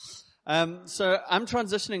So I'm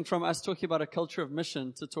transitioning from us talking about a culture of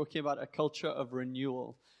mission to talking about a culture of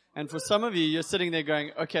renewal. And for some of you, you're sitting there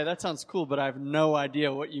going, okay, that sounds cool, but I have no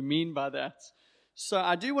idea what you mean by that. So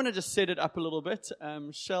I do want to just set it up a little bit.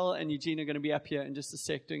 Shell and Eugene are going to be up here in just a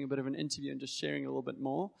sec doing a bit of an interview and just sharing a little bit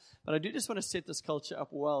more. But I do just want to set this culture up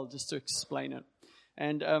well just to explain it.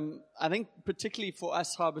 And I think particularly for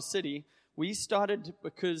us, Harbour City, we started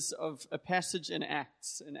because of a passage in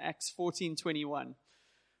Acts 14:21,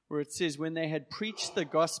 where it says, when they had preached the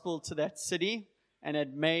gospel to that city and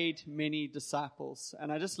had made many disciples.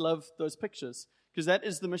 And I just love those pictures, because that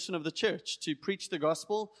is the mission of the church, to preach the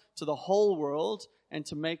gospel to the whole world and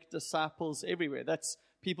to make disciples everywhere. That's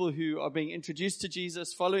people who are being introduced to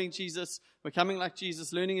Jesus, following Jesus, becoming like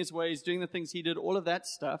Jesus, learning his ways, doing the things he did, all of that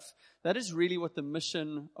stuff. That is really what the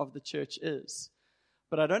mission of the church is.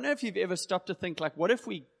 But I don't know if you've ever stopped to think, like, what if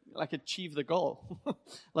we achieve the goal?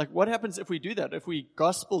 Like, what happens if we do that? If we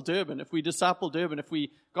gospel Durban, if we disciple Durban, if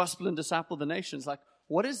we gospel and disciple the nations, like,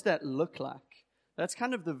 what does that look like? That's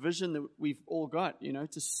kind of the vision that we've all got,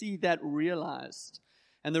 to see that realized.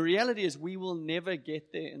 And the reality is we will never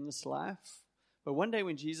get there in this life. But one day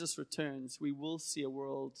when Jesus returns, we will see a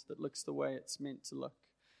world that looks the way it's meant to look.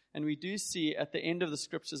 And we do see at the end of the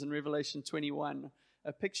scriptures in Revelation 21,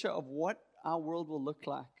 a picture of what our world will look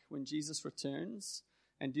like when Jesus returns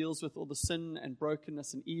and deals with all the sin and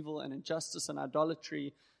brokenness and evil and injustice and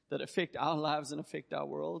idolatry that affect our lives and affect our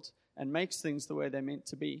world and makes things the way they're meant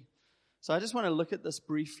to be. So I just want to look at this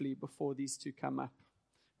briefly before these two come up.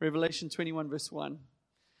 Revelation 21 verse 1.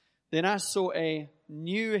 Then I saw a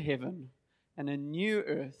new heaven and a new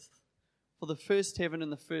earth, for the first heaven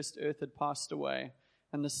and the first earth had passed away,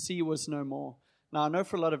 and the sea was no more. Now I know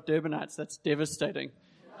for a lot of Durbanites that's devastating.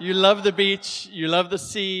 You love the beach, you love the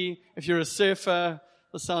sea. If you're a surfer,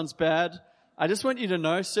 this sounds bad. I just want you to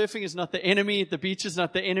know, surfing is not the enemy, the beach is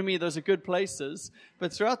not the enemy, those are good places.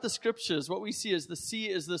 But throughout the scriptures, what we see is the sea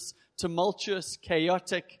is this tumultuous,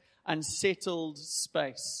 chaotic, unsettled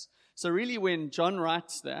space. So really when John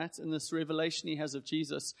writes that, in this revelation he has of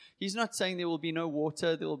Jesus, he's not saying there will be no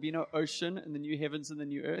water, there will be no ocean in the new heavens and the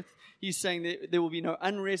new earth. He's saying there will be no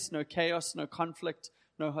unrest, no chaos, no conflict,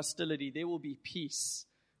 no hostility. There will be peace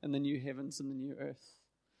in the new heavens and the new earth.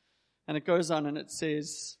 And it goes on and it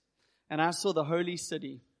says, and I saw the holy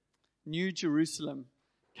city, New Jerusalem,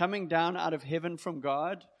 coming down out of heaven from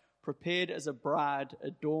God, prepared as a bride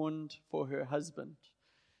adorned for her husband.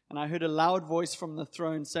 And I heard a loud voice from the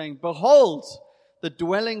throne saying, behold, the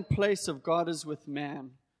dwelling place of God is with man.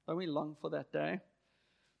 Don't we long for that day?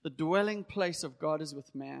 The dwelling place of God is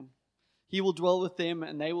with man. He will dwell with them,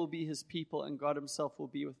 and they will be his people, and God himself will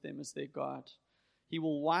be with them as their God. He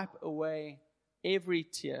will wipe away every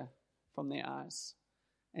tear from their eyes,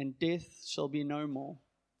 and death shall be no more.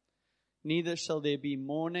 Neither shall there be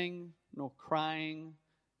mourning, nor crying,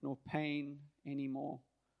 nor pain anymore,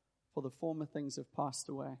 for the former things have passed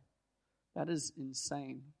away. That is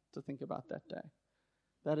insane to think about that day.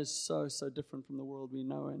 That is so, so different from the world we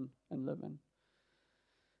know and live in.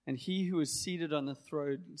 And he who is seated on the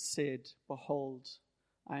throne said, behold,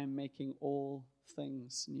 I am making all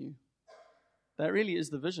things new. That really is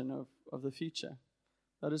the vision of the future.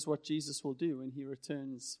 That is what Jesus will do when he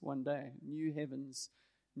returns one day. New heavens,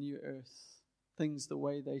 new earth, things the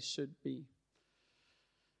way they should be.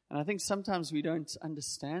 And I think sometimes we don't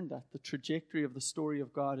understand that. The trajectory of the story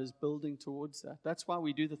of God is building towards that. That's why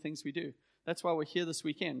we do the things we do. That's why we're here this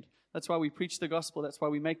weekend. That's why we preach the gospel. That's why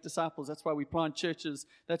we make disciples. That's why we plant churches.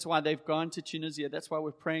 That's why they've gone to Tunisia. That's why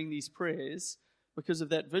we're praying these prayers, because of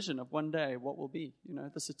that vision of one day what will be,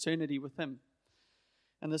 this eternity with him.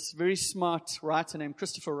 And this very smart writer named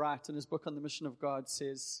Christopher Wright, in his book on the mission of God,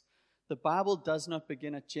 says, the Bible does not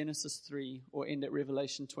begin at Genesis 3 or end at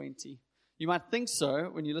Revelation 20. You might think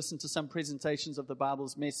so when you listen to some presentations of the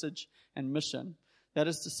Bible's message and mission. That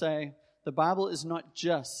is to say, the Bible is not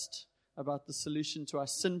just about the solution to our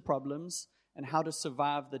sin problems and how to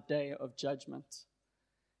survive the day of judgment.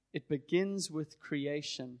 It begins with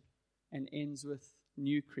creation and ends with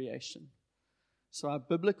new creation. So our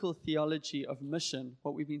biblical theology of mission,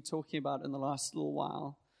 what we've been talking about in the last little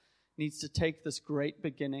while, needs to take this great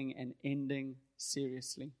beginning and ending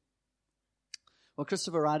seriously. What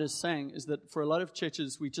Christopher Wright is saying is that for a lot of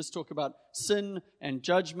churches, we just talk about sin and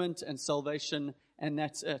judgment and salvation, and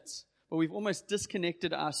that's it. But we've almost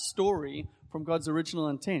disconnected our story from God's original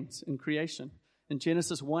intent in creation. In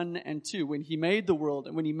Genesis 1 and 2, when he made the world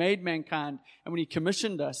and when he made mankind and when he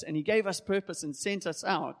commissioned us and he gave us purpose and sent us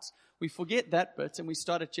out, we forget that bit and we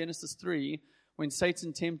start at Genesis 3 when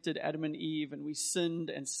Satan tempted Adam and Eve and we sinned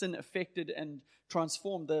and sin affected and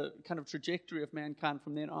transformed the kind of trajectory of mankind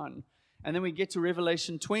from then on. And then we get to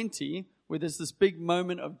Revelation 20, where there's this big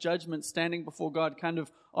moment of judgment standing before God, kind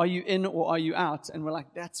of, are you in or are you out? And we're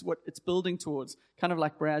like, that's what it's building towards, kind of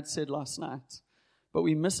like Brad said last night. But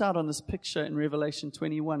we miss out on this picture in Revelation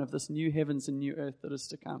 21 of this new heavens and new earth that is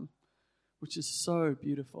to come, which is so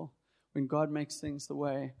beautiful when God makes things the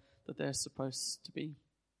way that they're supposed to be.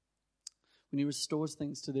 When he restores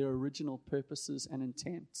things to their original purposes and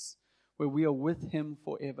intents, where we are with him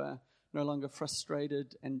forever, no longer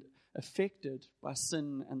frustrated and affected by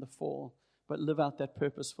sin and the fall, but live out that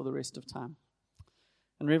purpose for the rest of time.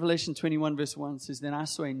 And Revelation 21 verse 1 says, "Then I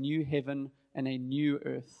saw a new heaven and a new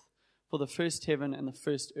earth, for the first heaven and the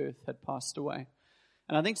first earth had passed away."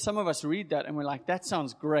 And I think some of us read that and we're like, that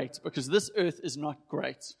sounds great, because this earth is not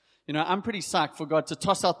great. You know, I'm pretty psyched for God to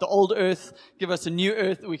toss out the old earth, give us a new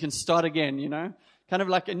earth that we can start again, you know, kind of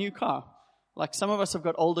like a new car. Like some of us have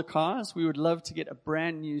got older cars. We would love to get a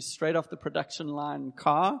brand new, straight off the production line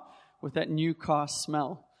car with that new car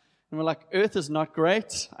smell. And we're like, earth is not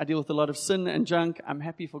great. I deal with a lot of sin and junk. I'm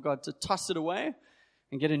happy for God to toss it away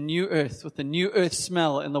and get a new earth with the new earth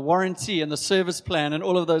smell and the warranty and the service plan and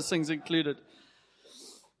all of those things included.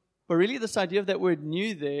 But really this idea of that word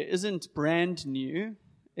new there isn't brand new.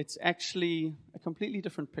 It's actually a completely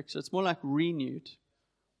different picture. It's more like renewed.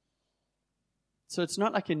 So it's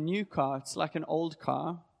not like a new car. It's like an old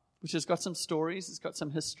car, which has got some stories. It's got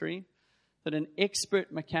some history that an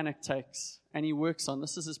expert mechanic takes and he works on.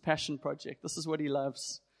 This is his passion project. This is what he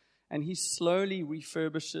loves. And he slowly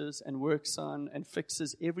refurbishes and works on and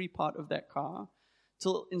fixes every part of that car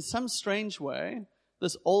till in some strange way,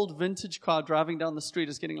 this old vintage car driving down the street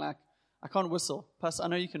is getting like, I can't whistle. Plus, I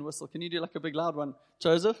know you can whistle. Can you do like a big loud one?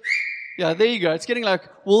 Joseph? Yeah, there you go. It's getting like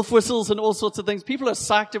wolf whistles and all sorts of things. People are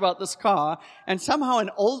psyched about this car, and somehow an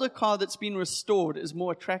older car that's been restored is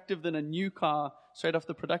more attractive than a new car straight off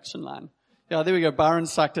the production line. Yeah, there we go.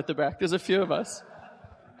 Byron's psyched at the back. There's a few of us.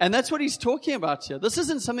 And that's what he's talking about here. This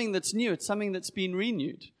isn't something that's new. It's something that's been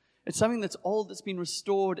renewed. It's something that's old, that's been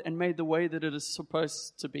restored and made the way that it is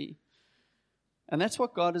supposed to be. And that's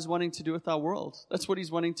what God is wanting to do with our world. That's what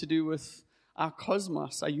he's wanting to do with our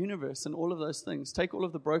cosmos, our universe, and all of those things. Take all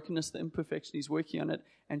of the brokenness, the imperfection, he's working on it,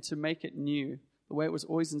 and to make it new, the way it was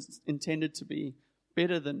always intended to be,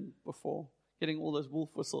 better than before, getting all those wolf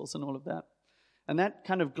whistles and all of that. And that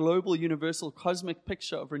kind of global, universal, cosmic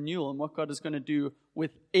picture of renewal and what God is going to do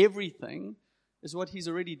with everything is what he's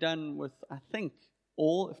already done with, I think,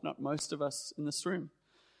 all, if not most of us in this room.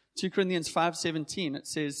 2 Corinthians 5:17, it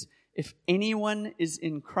says, "If anyone is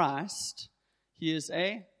in Christ, he is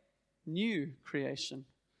a new creation.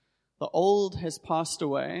 The old has passed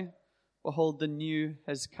away. Behold, the new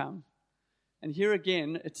has come." And here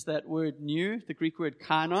again, it's that word new, the Greek word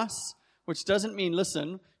kainos, which doesn't mean,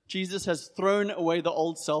 listen, Jesus has thrown away the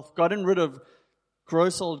old self, gotten rid of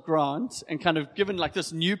gross old Grant, and kind of given like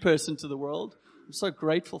this new person to the world. I'm so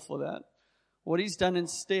grateful for that. What he's done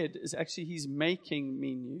instead is actually he's making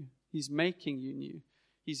me new. He's making you new.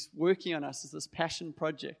 He's working on us as this passion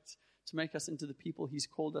project to make us into the people he's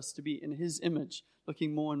called us to be in his image,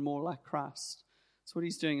 looking more and more like Christ. That's what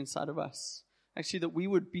he's doing inside of us. Actually, that we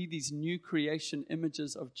would be these new creation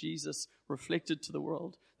images of Jesus reflected to the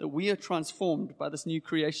world, that we are transformed by this new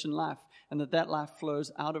creation life, and that life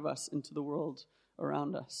flows out of us into the world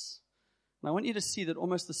around us. And I want you to see that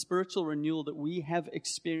almost the spiritual renewal that we have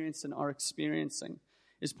experienced and are experiencing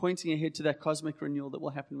is pointing ahead to that cosmic renewal that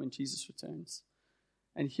will happen when Jesus returns.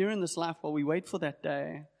 And here in this life, while we wait for that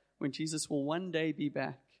day, when Jesus will one day be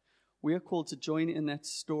back, we are called to join in that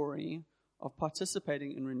story of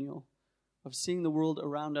participating in renewal, of seeing the world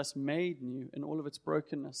around us made new in all of its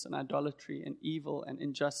brokenness and idolatry and evil and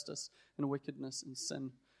injustice and wickedness and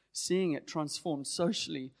sin. Seeing it transformed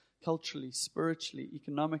socially, culturally, spiritually,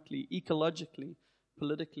 economically, ecologically,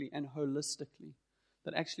 politically, and holistically.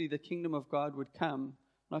 That actually the kingdom of God would come,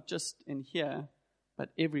 not just in here, but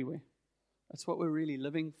everywhere. That's what we're really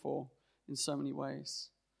living for in so many ways.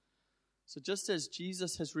 So just as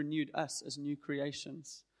Jesus has renewed us as new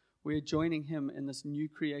creations, we're joining him in this new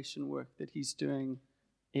creation work that he's doing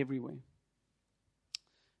everywhere.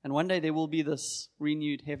 And one day there will be this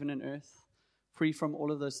renewed heaven and earth, free from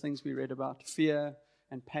all of those things we read about, fear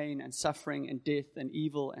and pain and suffering and death and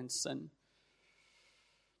evil and sin.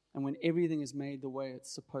 And when everything is made the way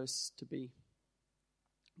it's supposed to be.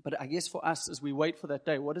 But I guess for us, as we wait for that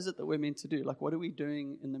day, what is it that we're meant to do? Like, what are we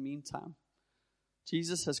doing in the meantime?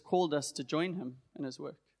 Jesus has called us to join him in his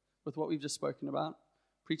work with what we've just spoken about.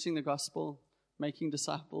 Preaching the gospel, making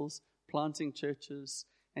disciples, planting churches,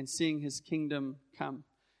 and seeing his kingdom come.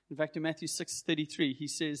 In fact, in Matthew 6:33, he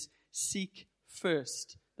says, "Seek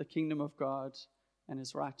first the kingdom of God and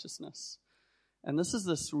his righteousness." And this is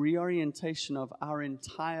this reorientation of our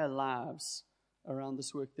entire lives around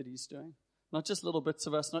this work that he's doing. Not just little bits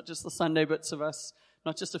of us, not just the Sunday bits of us,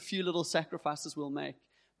 not just a few little sacrifices we'll make,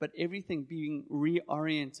 but everything being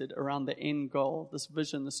reoriented around the end goal, this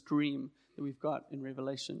vision, this dream that we've got in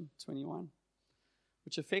Revelation 21,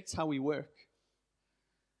 which affects how we work.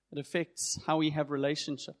 It affects how we have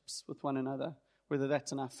relationships with one another, whether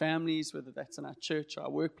that's in our families, whether that's in our church, our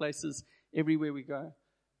workplaces, everywhere we go.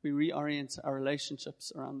 We reorient our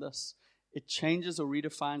relationships around this. It changes or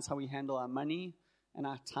redefines how we handle our money and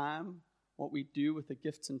our time, what we do with the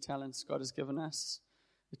gifts and talents God has given us.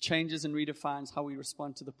 It changes and redefines how we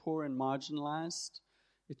respond to the poor and marginalized.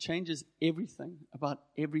 It changes everything about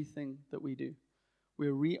everything that we do.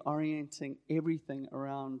 We're reorienting everything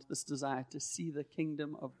around this desire to see the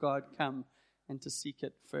kingdom of God come and to seek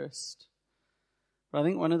it first. But I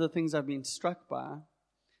think one of the things I've been struck by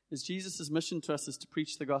is Jesus' mission to us is to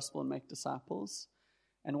preach the gospel and make disciples.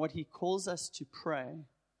 And what he calls us to pray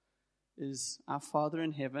is, our Father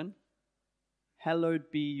in heaven, hallowed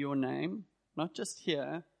be your name, not just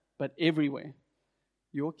here, but everywhere.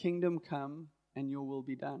 Your kingdom come and your will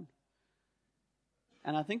be done.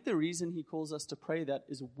 And I think the reason he calls us to pray that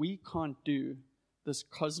is we can't do this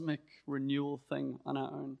cosmic renewal thing on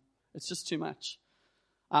our own. It's just too much.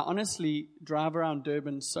 I honestly drive around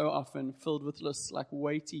Durban so often filled with this like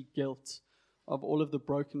weighty guilt of all of the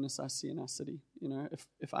brokenness I see in our city. You know,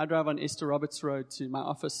 if I drive on Esther Roberts Road to my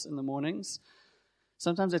office in the mornings,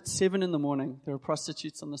 sometimes at 7 a.m, there are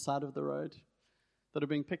prostitutes on the side of the road that are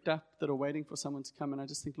being picked up, that are waiting for someone to come. And I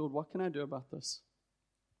just think, Lord, what can I do about this?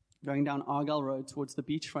 Going down Argyle Road towards the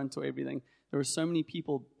beachfront or everything, there are so many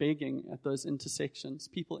people begging at those intersections,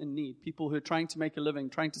 people in need, people who are trying to make a living,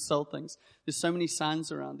 trying to sell things. There's so many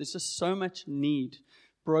signs around. There's just so much need,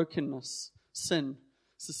 brokenness, sin,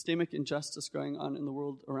 systemic injustice going on in the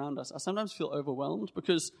world around us. I sometimes feel overwhelmed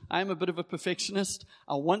because I am a bit of a perfectionist.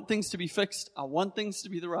 I want things to be fixed. I want things to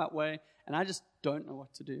be the right way. And I just don't know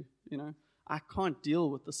what to do. You know, I can't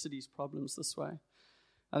deal with the city's problems this way.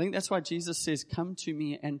 I think that's why Jesus says, come to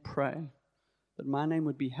me and pray that my name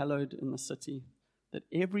would be hallowed in the city, that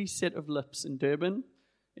every set of lips in Durban,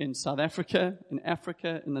 in South Africa,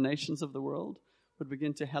 in the nations of the world, would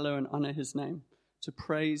begin to hallow and honor his name, to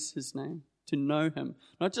praise his name, to know him,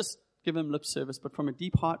 not just give him lip service, but from a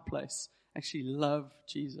deep heart place, actually love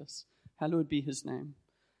Jesus. Hallowed be his name,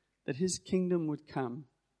 that his kingdom would come,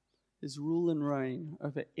 his rule and reign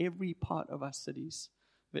over every part of our cities,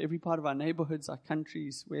 over every part of our neighborhoods, our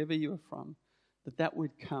countries, wherever you are from, that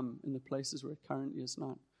would come in the places where it currently is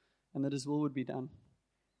not, and that his will would be done.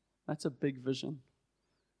 That's a big vision.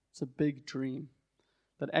 It's a big dream,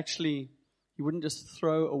 that actually he wouldn't just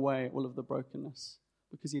throw away all of the brokenness,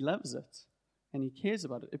 because he loves it and he cares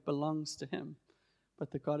about it. It belongs to him.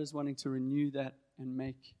 But that God is wanting to renew that and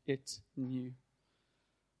make it new.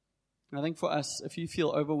 And I think for us, if you feel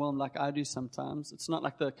overwhelmed like I do sometimes, it's not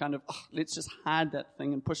like the kind of, let's just hide that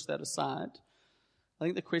thing and push that aside. I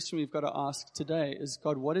think the question we've got to ask today is,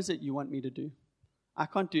 God, what is it you want me to do? I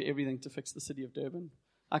can't do everything to fix the city of Durban.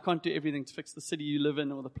 I can't do everything to fix the city you live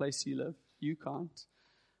in or the place you live. You can't.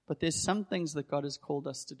 But there's some things that God has called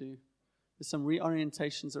us to do. There's some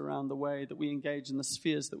reorientations around the way that we engage in the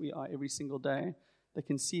spheres that we are every single day that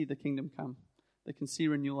can see the kingdom come. They can see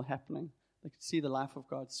renewal happening. They can see the life of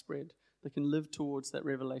God spread. They can live towards that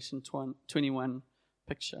Revelation 21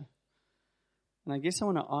 picture. And I guess I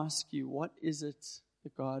want to ask you, what is it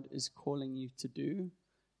that God is calling you to do?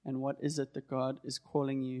 And what is it that God is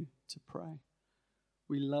calling you to pray?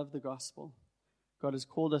 We love the gospel. God has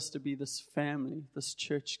called us to be this family, this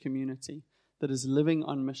church community that is living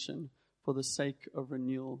on mission for the sake of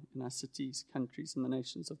renewal in our cities, countries, and the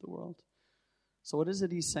nations of the world. So what is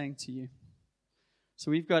it he's saying to you?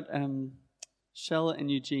 So we've got Shell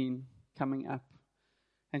and Eugene coming up.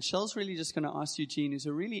 And Shell's really just going to ask Eugene, who's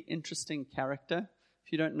a really interesting character.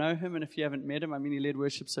 If you don't know him and if you haven't met him, I mean, he led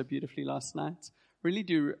worship so beautifully last night. Really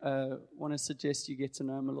do want to suggest you get to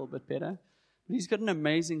know him a little bit better. But he's got an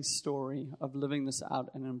amazing story of living this out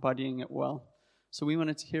and embodying it well. So we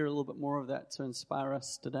wanted to hear a little bit more of that to inspire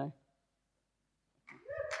us today.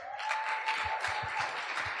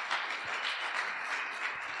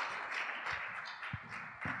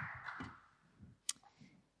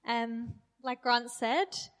 Like Grant said,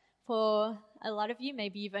 for a lot of you,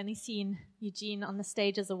 maybe you've only seen Eugene on the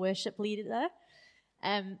stage as a worship leader.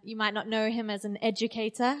 You might not know him as an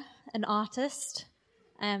educator, an artist,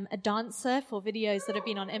 a dancer for videos that have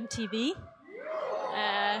been on MTV,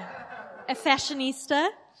 a fashionista,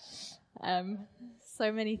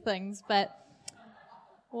 so many things. But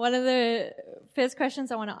one of the first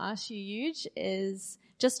questions I want to ask you, Euge, is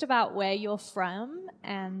just about where you're from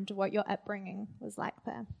and what your upbringing was like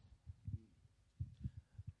there.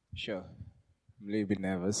 Sure. I'm a little bit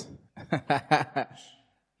nervous. I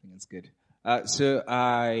think it's good. So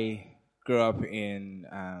I grew up in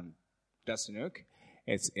Dasanook.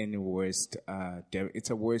 It's in West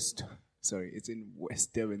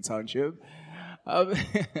Devon Township.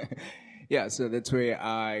 Yeah, so that's where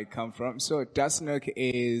I come from. So Dasanook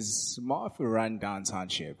is more of a rundown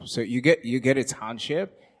township. So you get a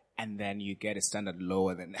township, and then you get a standard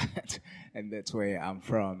lower than that, and that's where I'm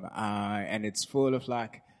from. And it's full of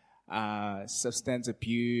like substance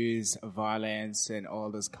abuse, violence, and all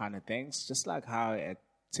those kind of things, just like how a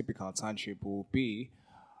typical township will be,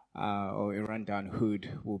 or a rundown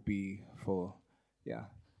hood will be for, yeah.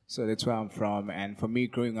 So that's where I'm from. And for me,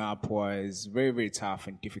 growing up was very, very tough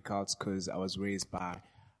and difficult because I was raised by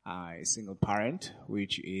a single parent,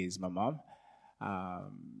 which is my mom.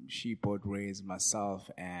 She both raised myself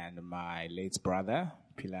and my late brother,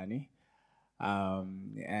 Pilani.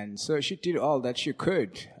 And so she did all that she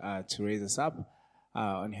could to raise us up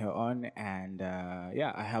on her own. And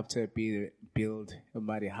I helped her build a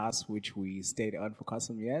muddy house, which we stayed on for quite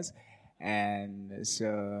some years. And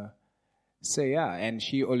so yeah, and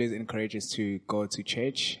she always encourages to go to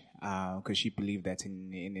church because she believed that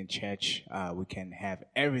in church we can have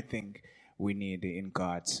everything we need in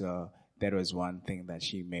God. So that was one thing that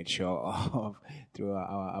she made sure of through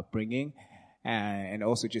our upbringing. And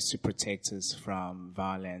also just to protect us from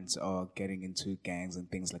violence or getting into gangs and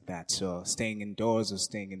things like that. So staying indoors or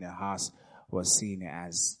staying in the house was seen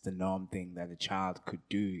as the norm thing that a child could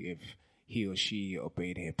do if he or she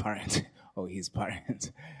obeyed her parent or his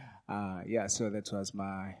parent. So that was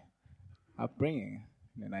my upbringing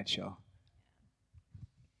in a nutshell.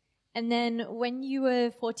 And then when you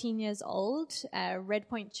were 14 years old, Red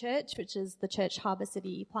Point Church, which is the church Harbour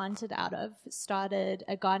City planted out of, started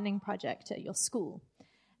a gardening project at your school.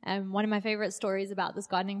 One of my favorite stories about this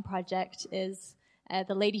gardening project is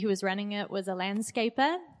the lady who was running it was a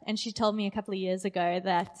landscaper, and she told me a couple of years ago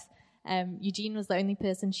that Eugene was the only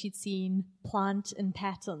person she'd seen plant in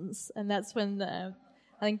patterns, and that's when I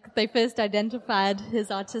think they first identified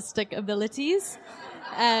his artistic abilities.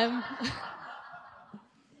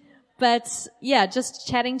 But yeah, just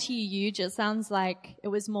chatting to you, Euge, it sounds like it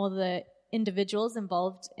was more the individuals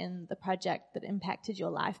involved in the project that impacted your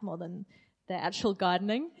life more than the actual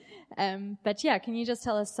gardening. But yeah, can you just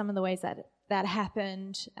tell us some of the ways that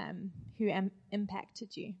happened, who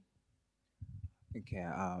impacted you? Okay,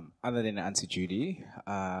 other than Auntie Judy,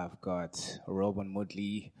 I've got Robin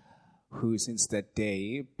Moodley, who since that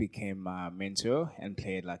day became my mentor and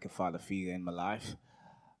played like a father figure in my life.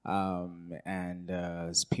 And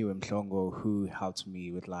Spiwe Mhlongo, who helped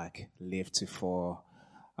me with like lift for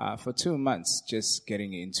 2 months, just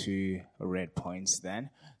getting into Red Points then.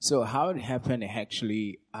 So how it happened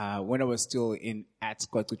actually, when I was still at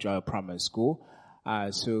Kwatujawa Primary School,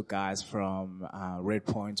 so guys from Red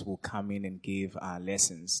Points will come in and give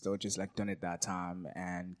lessons. They'll just like donate that time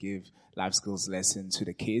and give life skills lessons to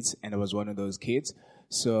the kids. And I was one of those kids.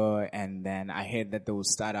 So, and then I heard that they will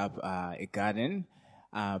start up a garden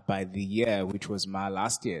by the year, which was my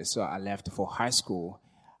last year. So I left for high school.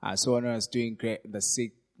 So when I was doing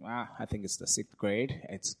I think it's the 6th grade.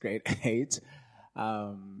 It's grade 8.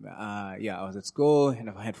 I was at school and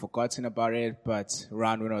I had forgotten about it. But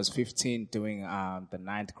around when I was 15, doing the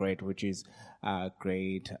 9th grade, which is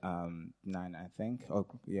grade 9, I think. Oh,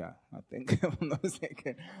 yeah, I think. I'm not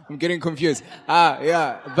mistaken. I'm getting confused.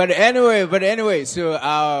 But anyway. So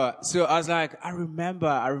I was like, I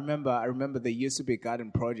remember there used to be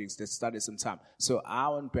garden projects that started sometime. So I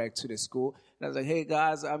went back to the school and I was like, hey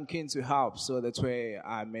guys, I'm keen to help. So that's where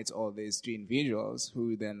I met all these 3 individuals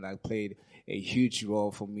who then like played a huge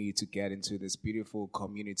role for me to get into this beautiful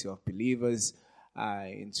community of believers,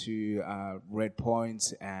 into Red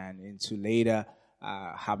Point and into later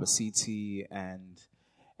Harbour City and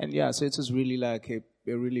so it was really like a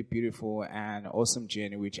really beautiful and awesome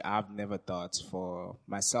journey, which I've never thought for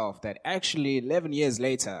myself that actually 11 years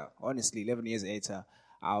later,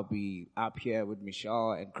 I'll be up here with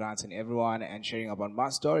Michelle and Grant and everyone and sharing about my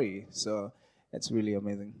story. So that's really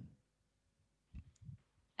amazing.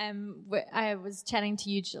 I was chatting to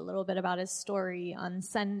Euge a little bit about his story on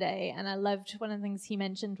Sunday, and I loved one of the things he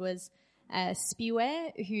mentioned was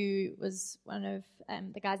Spiwe, who was one of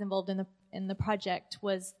the guys involved in the project,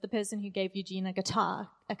 was the person who gave Eugene a guitar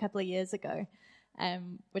a couple of years ago,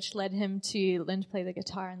 which led him to learn to play the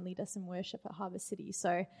guitar and lead us in worship at Harbour City.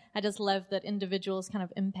 So I just love that individuals kind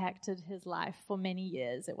of impacted his life for many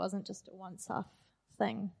years. It wasn't just a once-off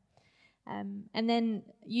thing. And then,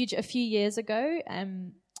 Euge, a few years ago,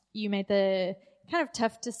 you made the kind of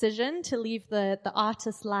tough decision to leave the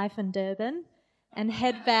artist life in Durban and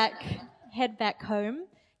head back home.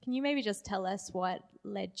 Can you maybe just tell us what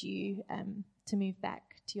led you to move back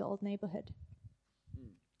to your old neighborhood?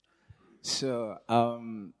 So,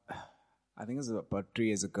 I think it was about 3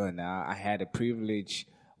 years ago now. I had a privilege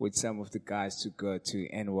with some of the guys to go to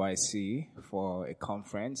NYC for a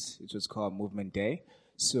conference. It was called Movement Day.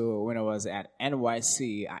 So when I was at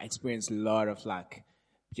NYC, I experienced a lot of like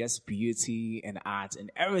just beauty and art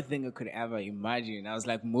and everything I could ever imagine. I was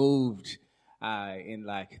like moved in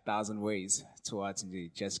like 1,000 ways towards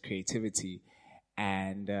just creativity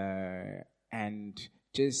and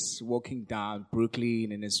just walking down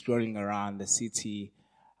Brooklyn and then strolling around the city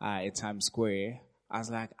at Times Square. I was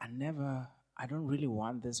like, I don't really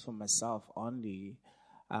want this for myself only.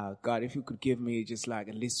 God, if you could give me just like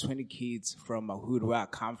at least 20 kids from a hood where I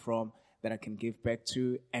come from that I can give back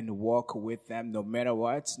to and walk with them no matter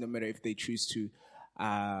what, no matter if they choose to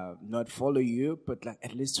not follow you, but like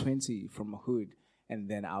at least 20 from a hood, and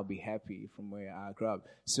then I'll be happy from where I grew up.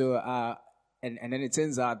 So, and then it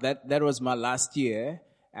turns out that was my last year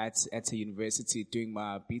at a university doing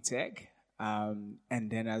my BTech. And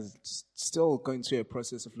then I was still going through a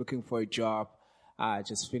process of looking for a job. I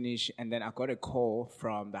just finished, and then I got a call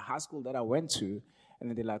from the high school that I went to, and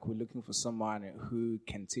then they're like, we're looking for someone who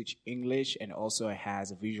can teach English and also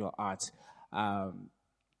has a visual art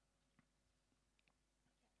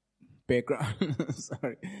background.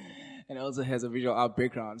 Sorry. And also has a visual art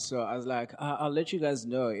background. So I was like, I'll let you guys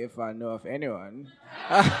know if I know of anyone.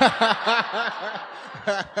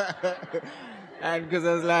 And because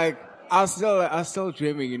I was like, I was still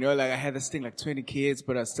dreaming, you know, like I had this thing like 20 kids,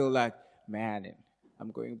 but I was still like, man, I'm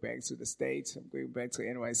going back to the States. I'm going back to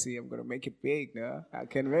NYC. I'm going to make it big, no? I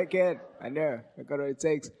can make it. I know. I got what it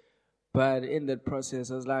takes. But in that process,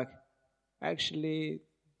 I was like, actually,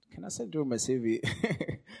 can I send through my CV?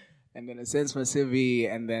 And then I sent my CV,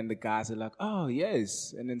 and then the guys are like, oh,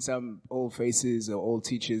 yes. And then some old faces or old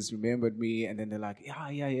teachers remembered me, and then they're like,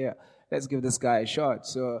 yeah. Let's give this guy a shot.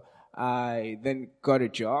 So I then got a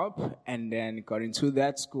job and then got into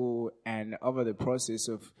that school, and over the process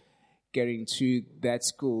of getting to that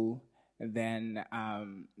school, and then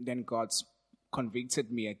God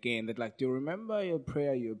convicted me again that like, do you remember your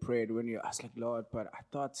prayer you prayed when you asked like, Lord, but I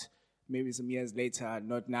thought maybe some years later,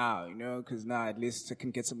 not now, you know, because now at least I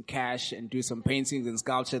can get some cash and do some paintings and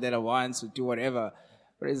sculpture that I want to do whatever.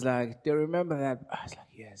 But it's like, do you remember that? I was like,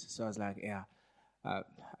 yes. So I was like, yeah,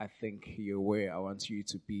 I think you're where I want you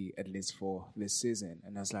to be at least for this season.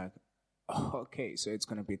 And I was like, oh, okay, so it's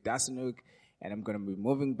going to be Dasanook, and I'm going to be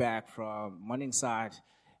moving back from Morningside,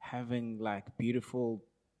 having like beautiful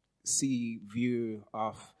sea view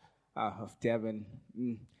of Devon,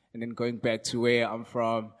 and then going back to where I'm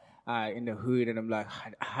from in the hood, and I'm like,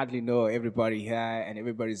 I hardly know everybody here, and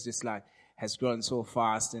everybody's just like has grown so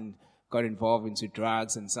fast and got involved into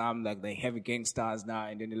drugs, and some like they heavy gangsters now,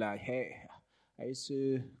 and then they're like, hey, I used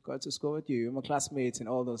to go to school with you, my classmates, and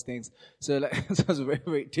all those things. So like, it was very,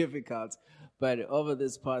 very difficult. But over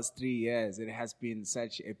this past 3 years, it has been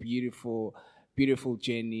such a beautiful, beautiful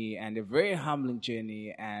journey and a very humbling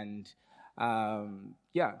journey. And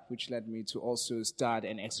which led me to also start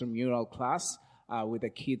an extramural class with the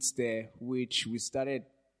kids there, which we started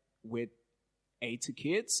with 80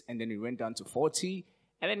 kids, and then we went down to 40.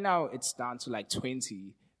 And then now it's down to like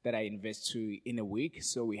 20 that I invest to in a week.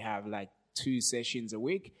 So we have like 2 sessions a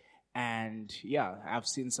week. And yeah, I've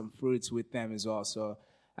seen some fruits with them as well. So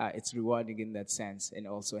it's rewarding in that sense, and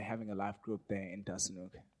also having a life group there in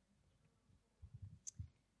Dasanook.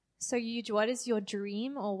 So, Eugene, what is your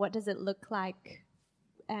dream, or what does it look like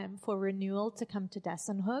for Renewal to come to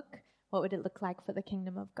Dasanook? What would it look like for the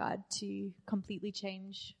kingdom of God to completely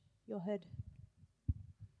change your hood?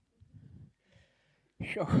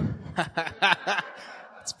 Sure.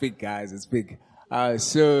 It's big, guys. It's big.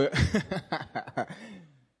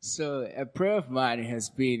 So a prayer of mine has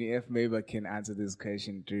been, if maybe I can answer this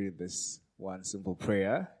question through this one simple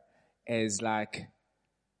prayer, is like,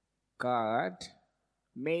 God,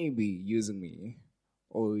 maybe using me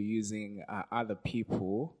or using other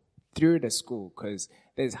people through the school, because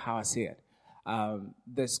that's how I see it.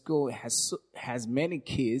 The school has many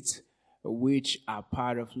kids which are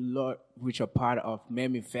part of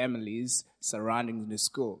many families surrounding the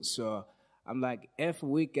school. So I'm like, if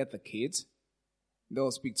we get the kids, they'll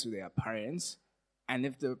speak to their parents, and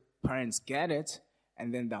if the parents get it,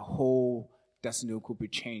 and then the whole Dasanook could be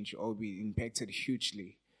changed or be impacted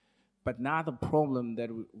hugely. But now the problem that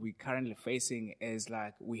we're currently facing is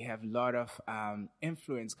like we have a lot of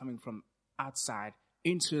influence coming from outside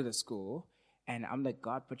into the school, and I'm like,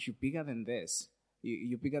 God, but you're bigger than this.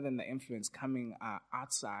 You're bigger than the influence coming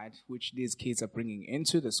outside, which these kids are bringing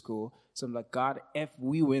into the school. So I'm like, God, if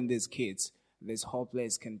we win these kids, this whole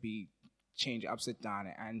place can be changed upside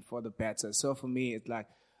down and for the better. So for me, it's like,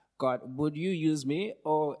 God, would you use me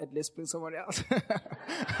or at least bring someone else?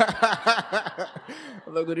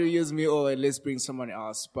 Like, would you use me or at least bring someone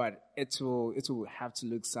else? But it will have to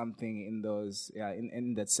look something in those,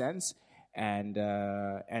 in that sense. And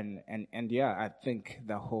yeah, I think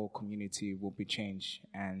the whole community will be changed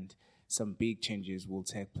and some big changes will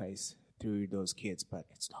take place through those kids, but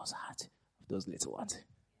it starts out of those little ones.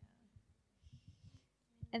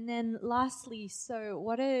 And then lastly, so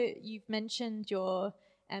you've mentioned your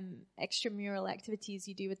extramural activities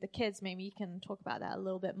you do with the kids. Maybe you can talk about that a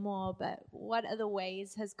little bit more, but what other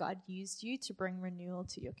ways has God used you to bring renewal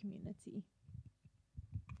to your community?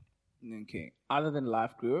 Okay. Other than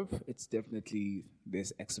life group, it's definitely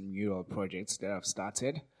this extramural projects that I've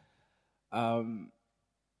started. I've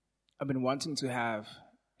been wanting to have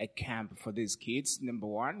a camp for these kids, number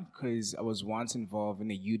one, because I was once involved in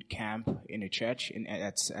a youth camp in a church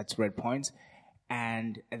at Red Point,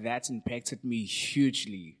 and that's impacted me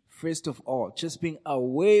hugely. First of all, just being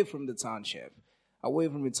away from the township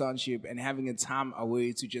and having a time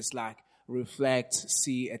away to just like reflect,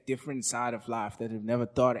 see a different side of life that I've never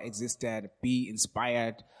thought existed, be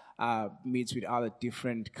inspired, meet with other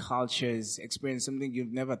different cultures, experience something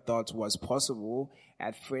you've never thought was possible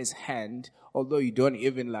at first hand, although you don't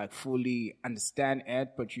even like fully understand it,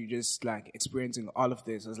 but you just like experiencing all of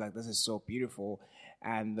this. I was like, this is so beautiful.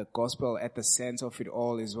 And the gospel at the center of it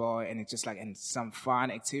all as well. And it's just like, and some fun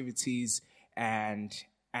activities and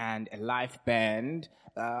a live band.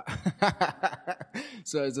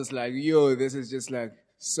 So it's just like, this is just like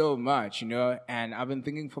so much, and I've been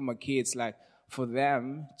thinking for my kids, like for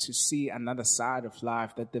them to see another side of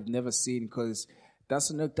life that they've never seen, because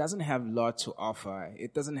doesn't have a lot to offer.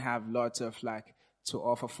 It doesn't have lots of like to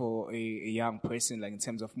offer for a young person, like in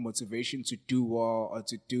terms of motivation to do well or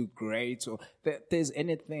to do great, or there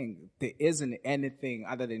isn't anything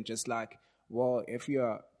other than just like, well, if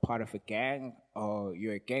you're part of a gang or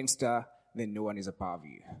you're a gangster, then no one is above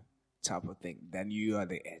you, type of thing. Then you are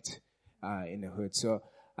the it in the hood. So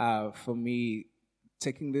for me,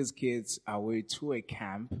 taking these kids away to a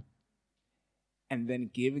camp and then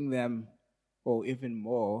giving them, or even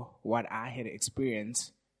more, what I had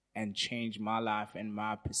experienced and change my life and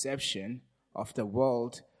my perception of the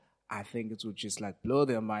world, I think it would just like blow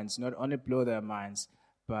their minds. Not only blow their minds,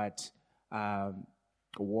 but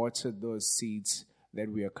water those seeds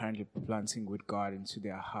that we are currently planting with God into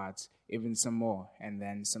their hearts, even some more. And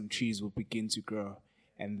then some trees will begin to grow.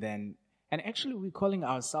 And actually we're calling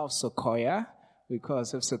ourselves sequoia. We call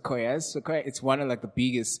ourselves sequoias. Sequoia, it's one of like the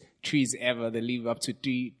biggest trees ever. They live up to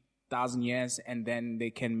 3,000 years, and then they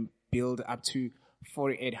can build up to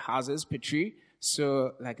 48 houses per tree.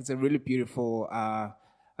 So like it's a really beautiful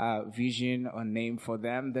vision or name for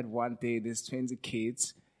them, that one day these 20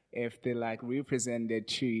 kids, if they like represent their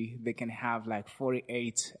tree, they can have like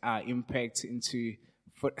 48 impact into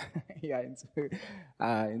the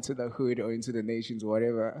hood or into the nations,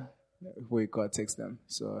 whatever way God takes them.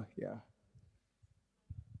 So yeah.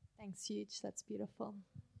 Thanks, Huge. That's beautiful.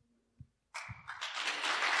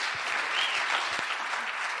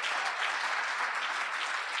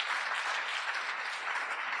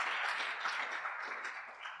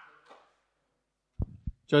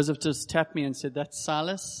 Joseph just tapped me and said, that's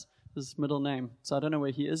Silas, his middle name. So I don't know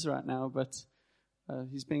where he is right now, but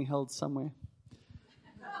he's being held somewhere.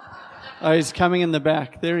 Oh, he's coming in the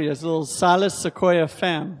back. There he is, little Silas Sequoia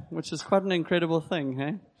fam, which is quite an incredible thing,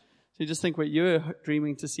 hey? So you just think what you're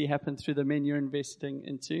dreaming to see happen through the men you're investing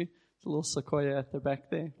into. It's a little Sequoia at the back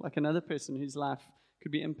there, like another person whose life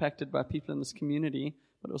could be impacted by people in this community,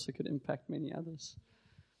 but also could impact many others.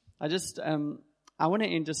 I want to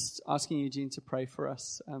end just asking Eugene to pray for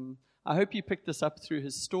us. I hope you picked this up through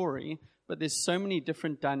his story, but there's so many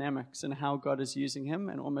different dynamics in how God is using him,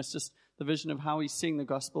 and almost just the vision of how he's seeing the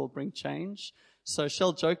gospel bring change. So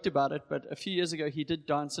Shell joked about it, but a few years ago he did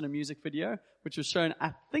dance in a music video, which was shown,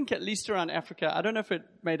 I think, at least around Africa. I don't know if it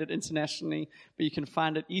made it internationally, but you can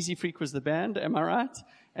find it. Easy Freak was the band, am I right?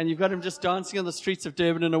 And you've got him just dancing on the streets of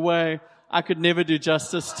Durban in a way I could never do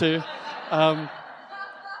justice to.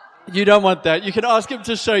 You don't want that. You can ask him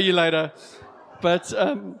to show you later. But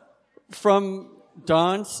from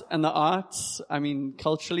dance and the arts, I mean,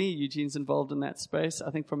 culturally, Eugene's involved in that space.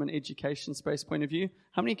 I think from an education space point of view,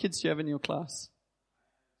 how many kids do you have in your class?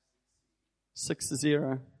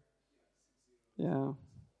 6-0. Yeah.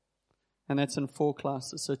 And that's in 4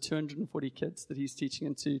 classes, so 240 kids that he's teaching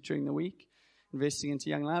into during the week, investing into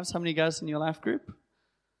young lives. How many guys in your life group?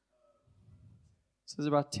 So there's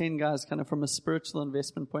about 10 guys kind of from a spiritual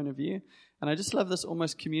investment point of view. And I just love this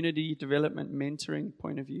almost community development mentoring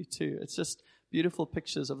point of view too. It's just beautiful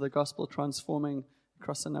pictures of the gospel transforming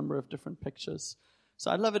across a number of different pictures. So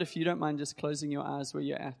I'd love it if you don't mind just closing your eyes where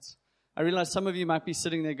you're at. I realize some of you might be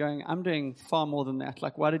sitting there going, I'm doing far more than that.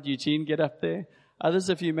 Like, why did Eugene get up there? Others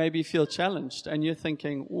of you maybe feel challenged and you're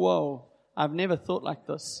thinking, whoa, I've never thought like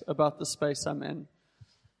this about the space I'm in.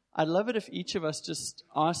 I'd love it if each of us just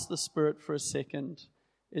ask the Spirit for a second,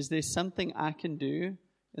 is there something I can do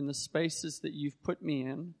in the spaces that you've put me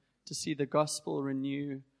in to see the gospel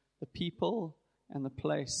renew the people and the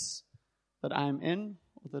place that I'm in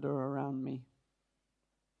or that are around me?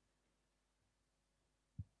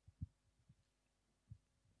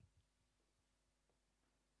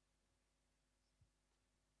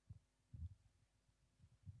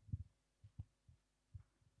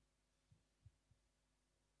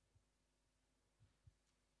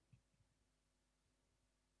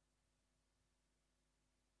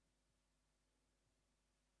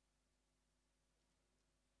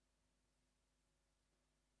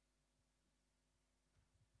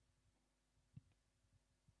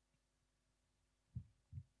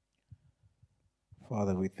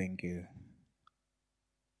 Father, we thank you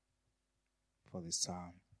for this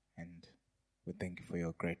time, and we thank you for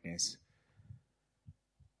your greatness.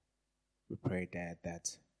 We pray, Dad, that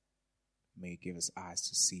may you give us eyes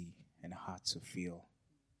to see and heart to feel,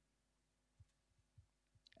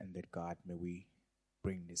 and that, God, may we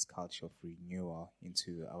bring this culture of renewal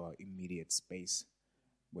into our immediate space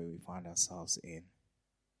where we find ourselves in.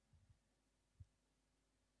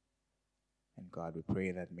 And God, we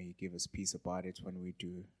pray that may you give us peace about it when we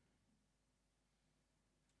do.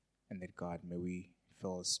 And that, God, may we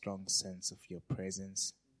feel a strong sense of your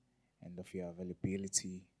presence and of your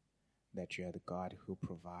availability, that you are the God who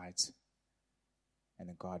provides and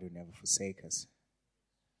the God who never forsakes us.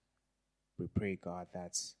 We pray, God,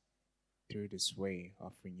 that through this way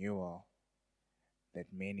of renewal, that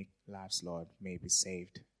many lives, Lord, may be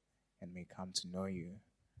saved and may come to know you.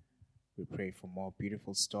 We pray for more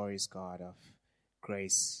beautiful stories, God, of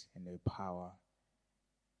grace and your power,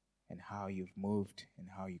 and how you've moved and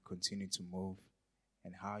how you continue to move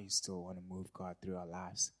and how you still want to move, God, through our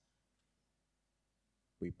lives.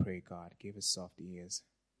 We pray, God, give us soft ears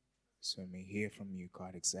so we may hear from you,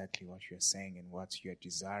 God, exactly what you're saying and what you're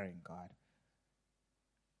desiring, God,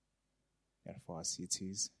 and for our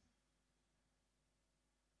cities.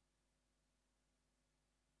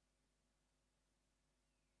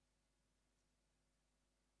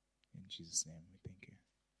 In Jesus' name, we thank you.